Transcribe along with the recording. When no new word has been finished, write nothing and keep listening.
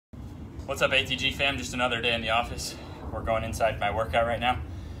What's up, ATG fam? Just another day in the office. We're going inside my workout right now.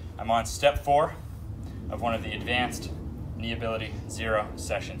 I'm on step 4 of one of the advanced knee ability 0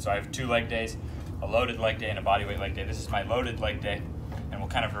 sessions. So I have 2 leg days, a loaded leg day and a bodyweight leg day. This is my loaded leg day, and we'll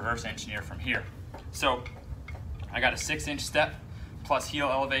kind of reverse engineer from here. So I got a 6-inch step plus heel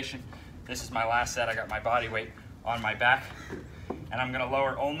elevation. This is my last set. I got my body weight on my back, and I'm gonna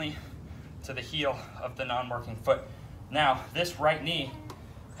lower only to the heel of the non-working foot. Now, this right knee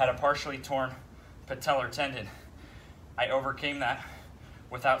had a partially torn patellar tendon. I overcame that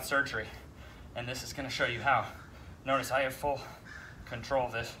without surgery, and this is gonna show you how. Notice I have full control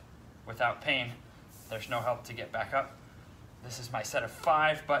of this without pain. There's no help to get back up. This is my set of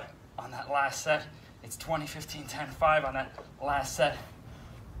 5, but on that last set, it's 20, 15, 10, 5. On that last set,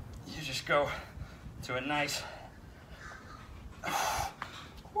 you just go to a nice,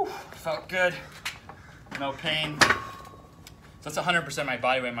 felt good, no pain. So that's 100% my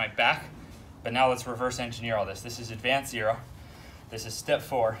body weight in my back. But now let's reverse engineer all this. This is advanced 0. This is step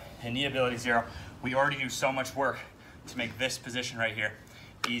 4, and knee ability 0. We already do so much work to make this position right here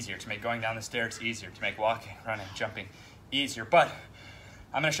easier, to make going down the stairs easier, to make walking, running, jumping easier. But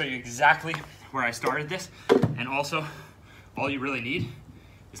I'm gonna show you exactly where I started this. And also, all you really need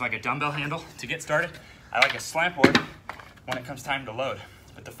is like a dumbbell handle to get started. I like a slant board when it comes time to load.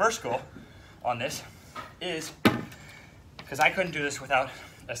 But the first goal on this is, because I couldn't do this without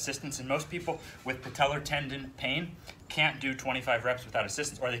assistance, and most people with patellar tendon pain can't do 25 reps without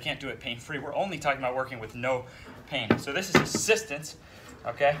assistance, or they can't do it pain-free. We're only talking about working with no pain. So this is assistance,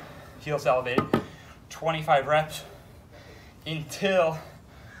 okay? Heels elevated, 25 reps until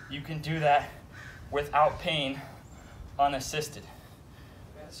you can do that without pain, unassisted.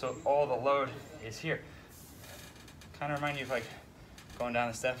 So all the load is here. Kind of remind you of like going down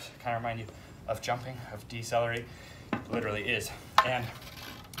the steps, kind of remind you of jumping, of decelerating. Literally is. And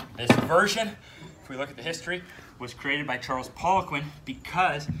this version, if we look at the history, was created by Charles Poliquin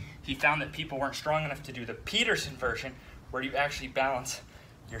because he found that people weren't strong enough to do the Peterson version, where you actually balance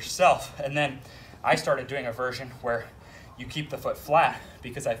yourself. And then I started doing a version where you keep the foot flat,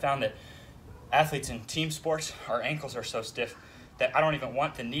 because I found that athletes in team sports, our ankles are so stiff that I don't even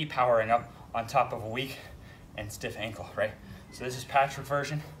want the knee powering up on top of a weak and stiff ankle, right? So this is Patrick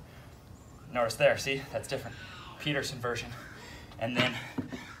version. Notice there, see, that's different. Peterson version. And then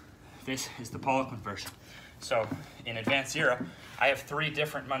this is the Poliquin version. So in advanced 0, I have 3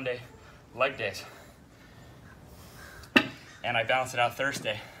 different Monday leg days. And I balance it out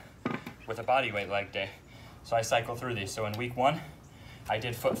Thursday with a bodyweight leg day. So I cycle through these. So in week 1, I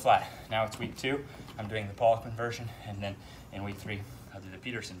did foot flat. Now it's week 2, I'm doing the Poliquin version. And then in week 3, I'll do the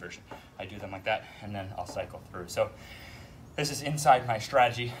Peterson version. I do them like that, and then I'll cycle through. So this is inside my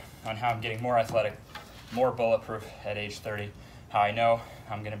strategy on how I'm getting more athletic, more bulletproof at age 30, how I know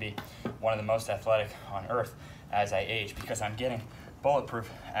I'm gonna be one of the most athletic on earth as I age, because I'm getting bulletproof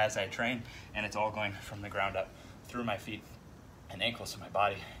as I train, and it's all going from the ground up through my feet and ankles, so my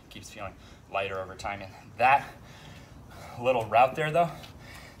body keeps feeling lighter over time. And that little route there though,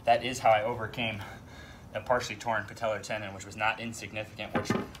 that is how I overcame a partially torn patellar tendon, which was not insignificant,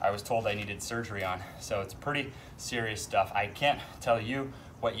 which I was told I needed surgery on. So it's pretty serious stuff. I can't tell you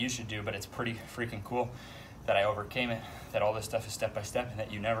what you should do, but it's pretty freaking cool that I overcame it, that all this stuff is step by step, and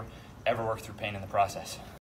that you never ever work through pain in the process.